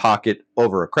his pocket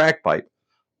over a crack pipe.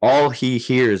 All he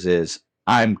hears is,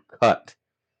 I'm cut.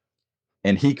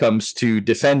 And he comes to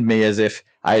defend me as if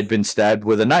I had been stabbed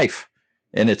with a knife.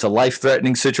 And it's a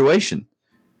life-threatening situation,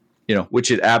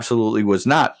 which it absolutely was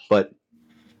not. But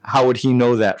how would he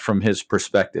know that from his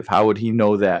perspective? How would he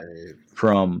know that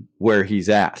from where he's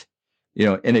at?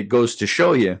 And it goes to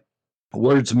show you,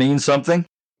 words mean something,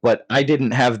 but I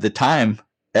didn't have the time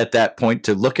at that point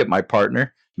to look at my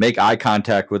partner, make eye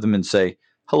contact with him and say,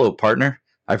 hello, partner.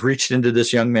 I've reached into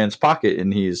this young man's pocket,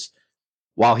 and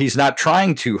while he's not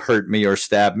trying to hurt me or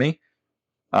stab me,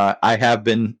 I have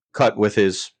been cut with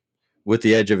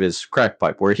the edge of his crack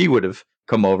pipe, where he would have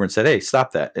come over and said, hey,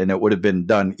 stop that. And it would have been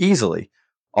done easily.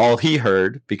 All he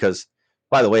heard, because,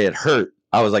 by the way, it hurt.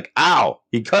 I was like, ow,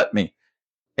 he cut me.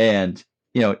 And,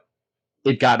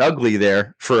 it got ugly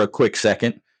there for a quick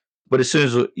second. But as soon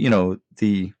as,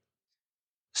 the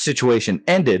situation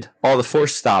ended, all the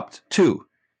force stopped too.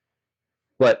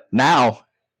 But now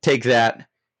take that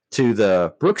to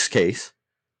the Brooks case,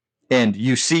 and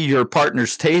you see your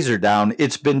partner's taser down.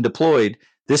 It's been deployed.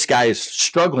 This guy is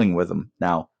struggling with him.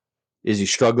 Now, is he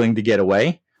struggling to get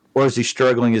away? Or is he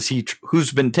struggling?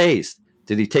 Who's been tased?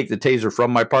 Did he take the taser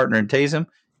from my partner and tase him?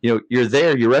 You're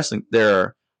there, you're wrestling. There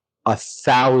are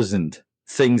 1,000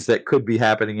 things that could be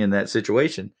happening in that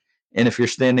situation. And if you're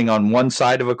standing on one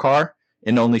side of a car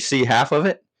and only see half of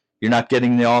it, you're not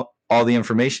getting all the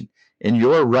information. And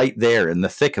you're right there in the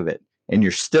thick of it, and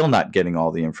you're still not getting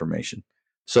all the information.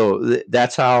 So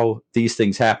that's how these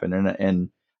things happen. And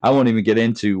I won't even get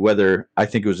into whether I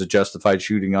think it was a justified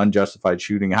shooting, unjustified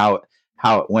shooting, how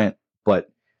it went.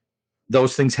 But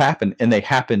those things happen, and they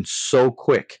happen so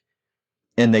quick,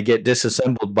 and they get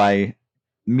disassembled by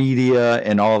media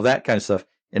and all of that kind of stuff.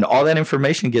 And all that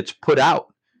information gets put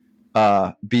out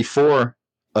before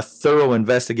a thorough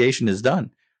investigation is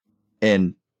done.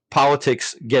 And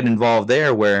politics get involved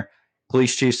there, where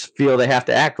police chiefs feel they have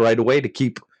to act right away to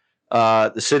keep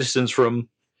the citizens from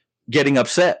getting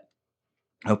upset.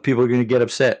 People are going to get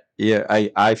upset. Yeah,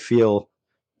 I feel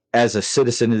as a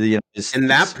citizen of the United States. In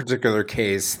that particular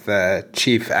case, the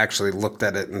chief actually looked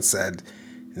at it and said,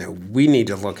 we need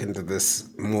to look into this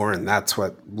more. And that's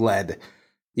what led,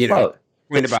 they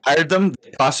fired them,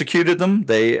 they prosecuted them,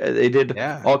 they did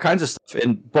all kinds of stuff.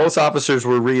 And both officers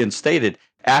were reinstated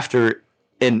after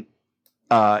an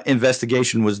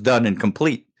investigation was done and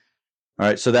complete. All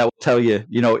right, so that will tell you,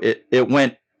 it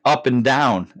went up and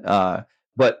down,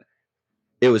 but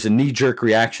it was a knee-jerk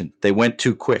reaction. They went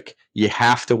too quick. You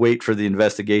have to wait for the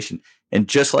investigation. And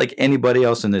just like anybody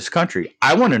else in this country,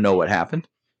 I want to know what happened,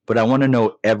 but I want to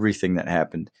know everything that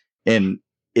happened. And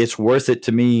it's worth it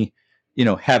to me,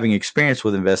 having experience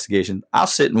with investigation. I'll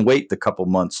sit and wait the couple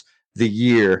months, the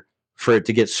year, for it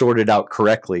to get sorted out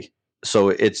correctly, so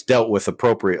it's dealt with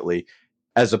appropriately,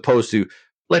 as opposed to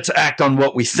let's act on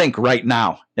what we think right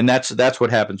now. And that's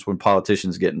what happens when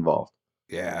politicians get involved.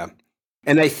 Yeah.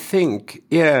 And I think,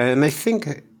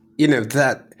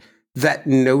 that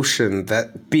notion,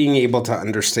 that being able to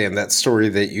understand that story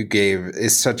that you gave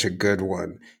is such a good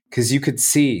one, because you could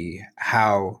see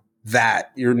how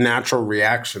that your natural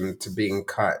reaction to being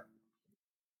cut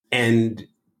and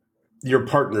your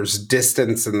partner's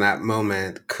distance in that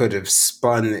moment could have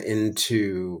spun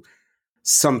into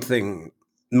something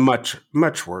much,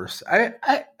 much worse.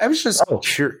 I was just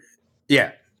curious.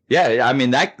 Yeah. Yeah. I mean,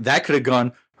 that could have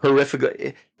gone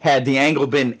horrifically had the angle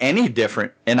been any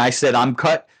different. And I said, I'm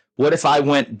cut. What if I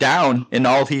went down and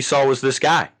all he saw was this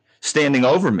guy standing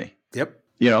over me? Yep.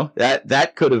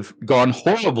 That could have gone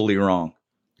horribly wrong.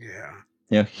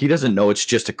 Yeah. He doesn't know it's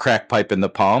just a crack pipe in the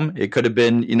palm. It could have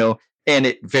been, and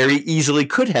it very easily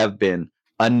could have been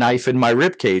a knife in my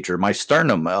rib cage or my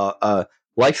sternum, a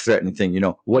life-threatening thing.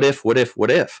 What if?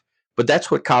 But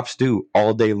that's what cops do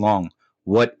all day long.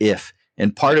 What if?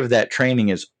 And part of that training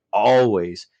is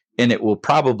always, and it will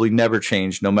probably never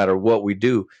change no matter what we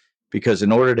do, because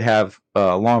in order to have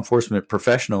law enforcement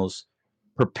professionals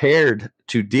prepared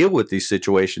to deal with these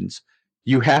situations,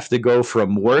 you have to go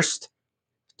from worst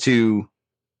to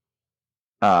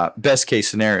best case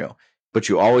scenario. But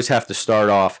you always have to start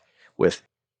off with,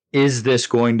 is this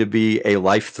going to be a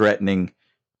life-threatening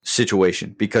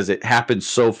situation? Because it happens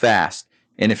so fast.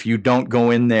 And if you don't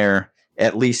go in there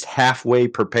at least halfway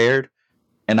prepared,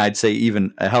 and I'd say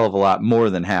even a hell of a lot more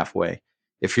than halfway,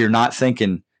 if you're not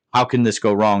thinking, how can this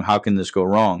go wrong? How can this go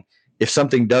wrong? If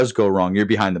something does go wrong, you're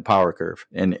behind the power curve,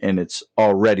 and it's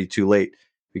already too late,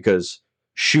 because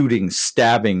shootings,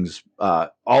 stabbings,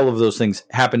 all of those things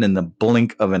happen in the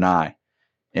blink of an eye.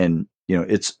 And,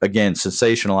 it's, again,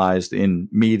 sensationalized in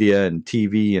media and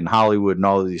TV and Hollywood and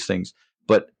all of these things.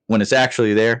 But when it's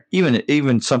actually there,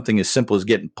 even something as simple as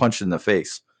getting punched in the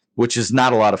face, which is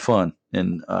not a lot of fun.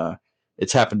 And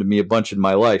it's happened to me a bunch in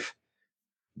my life.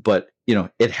 But,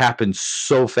 it happens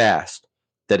so fast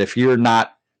that if you're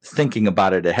not thinking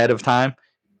about it ahead of time,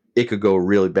 it could go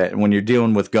really bad. And when you're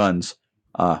dealing with guns,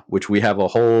 which we have a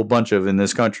whole bunch of in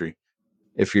this country,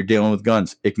 if you're dealing with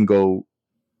guns, it can go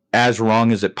as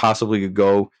wrong as it possibly could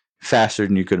go, faster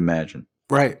than you could imagine.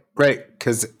 Right.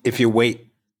 Because if you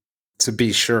wait to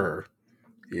be sure,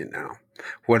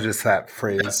 what is that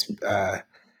phrase?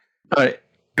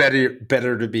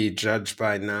 Better to be judged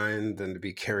by 9 than to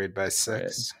be carried by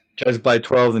 6. Judged by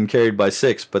 12 and carried by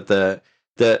 6. But the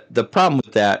problem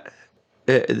with that,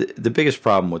 the biggest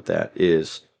problem with that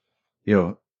is,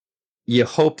 you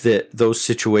hope that those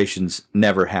situations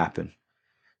never happen.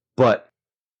 But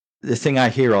the thing I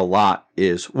hear a lot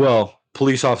is, well,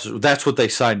 police officers, that's what they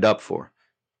signed up for.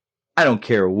 I don't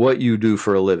care what you do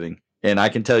for a living. And I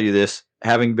can tell you this,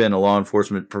 having been a law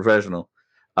enforcement professional,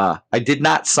 I did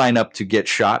not sign up to get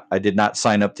shot. I did not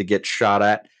sign up to get shot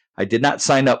at. I did not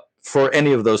sign up for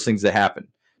any of those things that happened.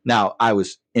 Now, I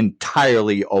was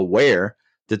entirely aware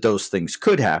that those things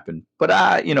could happen. But,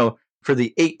 for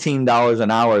the $18 an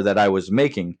hour that I was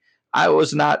making, I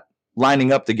was not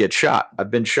lining up to get shot. I've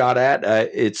been shot at.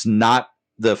 It's not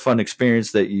the fun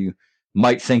experience that you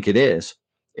might think it is.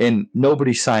 And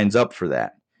nobody signs up for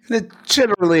that. It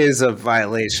generally is a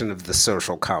violation of the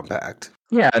social compact.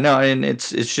 Yeah, no, and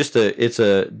it's just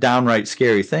a downright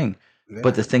scary thing.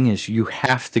 But the Yeah. thing is, you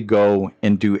have to go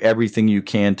and do everything you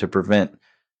can to prevent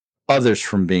others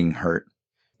from being hurt.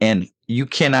 And you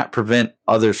cannot prevent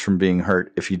others from being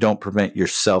hurt if you don't prevent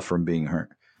yourself from being hurt.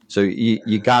 So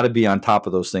you got to be on top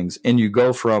of those things. And you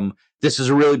go from this is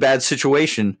a really bad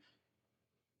situation,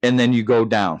 and then you go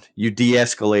down. You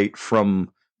de-escalate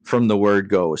from the word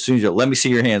go. As soon as you let me see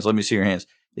your hands, let me see your hands.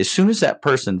 As soon as that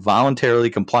person voluntarily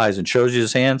complies and shows you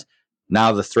his hands,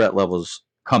 now the threat levels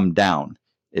come down.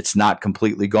 It's not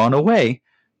completely gone away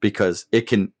because it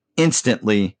can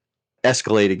instantly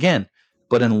escalate again.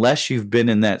 But unless you've been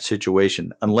in that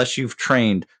situation, unless you've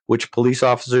trained, which police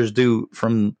officers do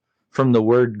from the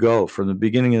word go, from the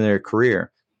beginning of their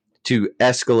career, to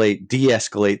escalate,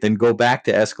 de-escalate, then go back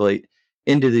to escalate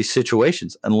into these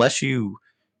situations. Unless you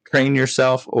train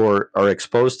yourself or are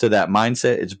exposed to that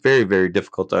mindset, it's very, very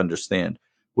difficult to understand,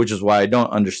 which is why I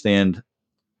don't understand.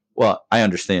 Well, I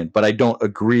understand, but I don't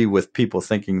agree with people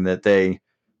thinking that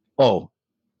oh,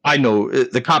 I know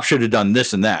the cop should have done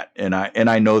this and that. And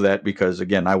I know that because,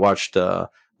 again, I watched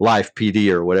Live PD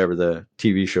or whatever the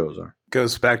TV shows are.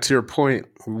 Goes back to your point.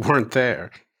 We weren't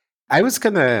there. I was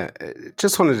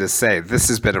just wanted to say, this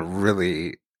has been a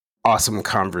really awesome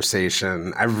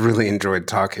conversation. I really enjoyed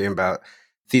talking about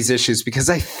these issues because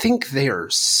I think they are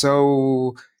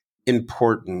so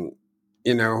important,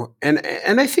 and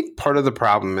I think part of the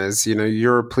problem is,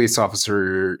 you're a police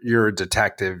officer, you're a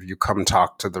detective, you come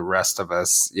talk to the rest of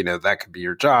us, that could be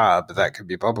your job, that could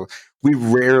be blah, blah. We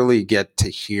rarely get to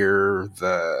hear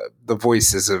the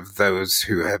voices of those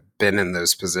who have been in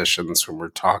those positions when we're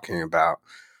talking about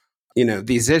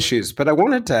these issues. But I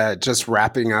wanted to, just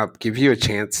wrapping up, give you a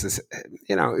chance to,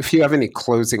 if you have any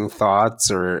closing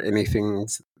thoughts or anything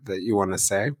that you want to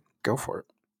say, go for it.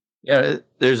 Yeah,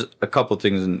 there's a couple of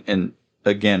things. And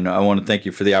again, I want to thank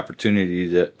you for the opportunity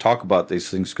to talk about these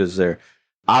things because they're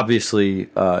obviously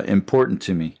important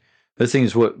to me. The thing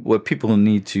is, what people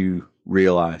need to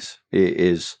realize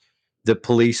is the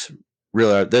police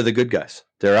really are, they're the good guys.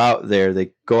 They're out there.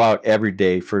 They go out every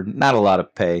day for not a lot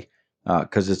of pay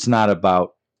because it's not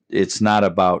about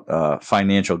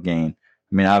financial gain.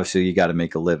 I mean, obviously you got to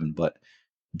make a living, but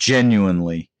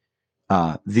genuinely,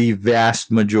 the vast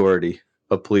majority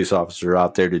of police officers are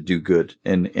out there to do good,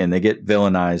 and they get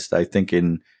villainized, I think,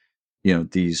 in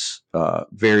these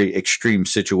very extreme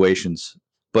situations.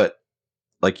 But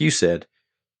like you said,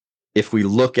 if we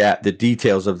look at the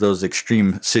details of those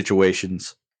extreme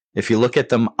situations, if you look at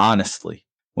them honestly,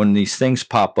 when these things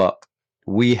pop up,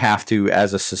 we have to,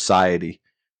 as a society,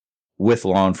 with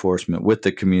law enforcement, with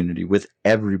the community, with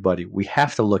everybody, we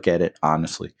have to look at it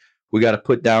honestly. We got to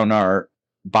put down our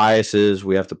biases.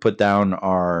 We have to put down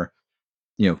our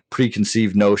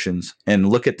preconceived notions and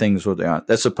look at things what they are.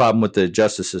 That's the problem with the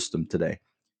justice system today.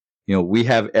 We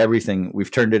have everything.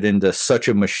 We've turned it into such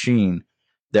a machine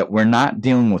that we're not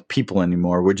dealing with people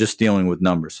anymore. We're just dealing with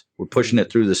numbers. We're pushing it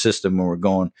through the system and we're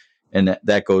going, and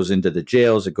that goes into the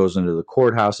jails. It goes into the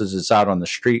courthouses. It's out on the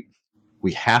street.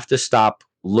 We have to stop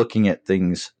looking at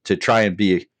things to try and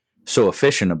be so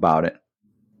efficient about it.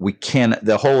 We can.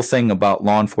 The whole thing about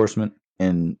law enforcement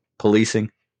and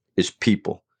policing is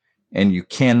people, and you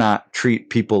cannot treat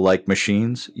people like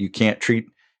machines. You can't treat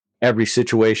every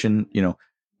situation.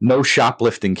 No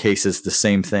shoplifting case is the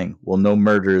same thing. Well, no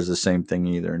murder is the same thing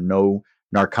either. No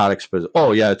narcotics.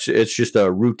 Oh yeah, it's just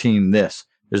a routine. This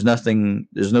there's nothing.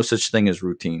 There's no such thing as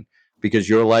routine because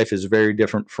your life is very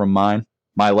different from mine.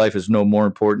 My life is no more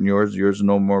important than yours. Yours is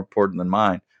no more important than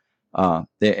mine. And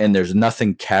there's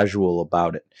nothing casual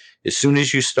about it. As soon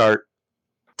as you start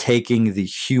taking the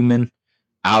human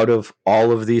out of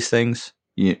all of these things,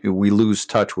 we lose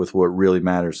touch with what really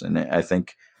matters. And I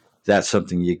think that's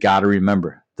something you got to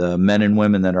remember. The men and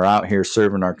women that are out here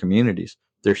serving our communities,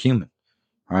 they're human,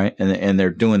 right? And they're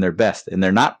doing their best, and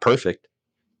they're not perfect.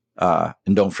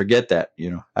 And don't forget that.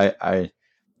 I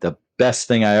the best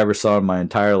thing I ever saw in my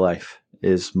entire life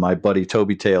is my buddy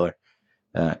Toby Taylor,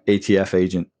 ATF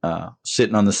agent,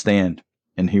 sitting on the stand,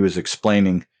 and he was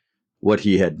explaining what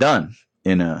he had done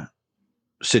in a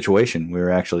situation.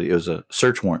 It was a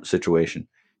search warrant situation,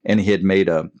 and he had made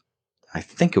I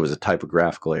think it was a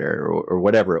typographical error or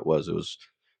whatever it was. It was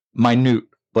minute,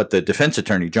 but the defense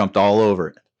attorney jumped all over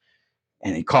it,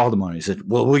 and he called him on it. He said,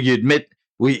 "Well, will you admit?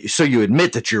 So you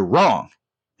admit that you're wrong?"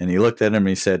 And he looked at him and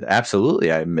he said,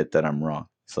 "Absolutely, I admit that I'm wrong."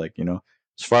 It's like,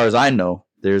 as far as I know,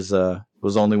 there's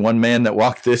was only one man that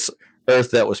walked this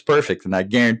earth that was perfect, and I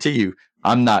guarantee you,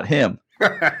 I'm not him.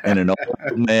 And an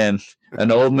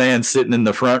old man sitting in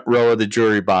the front row of the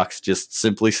jury box just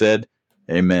simply said,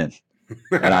 "Amen."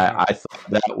 And I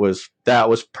thought that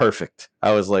was perfect.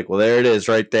 I was like, well, there it is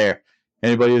right there.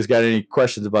 Anybody who's got any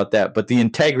questions about that? But the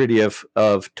integrity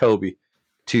of Toby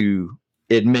to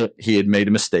admit he had made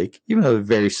a mistake, even though a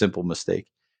very simple mistake.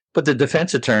 But the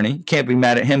defense attorney can't be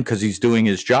mad at him because he's doing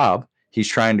his job. He's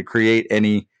trying to create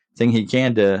anything he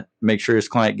can to make sure his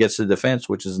client gets the defense,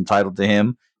 which is entitled to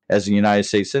him as a United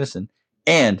States citizen.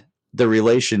 And the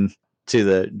relation to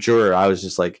the juror, I was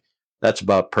just like, that's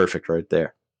about perfect right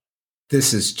there.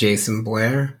 This is Jason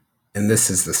Blair, and this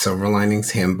is the Silver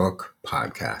Linings Handbook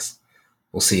podcast.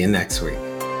 We'll see you next week.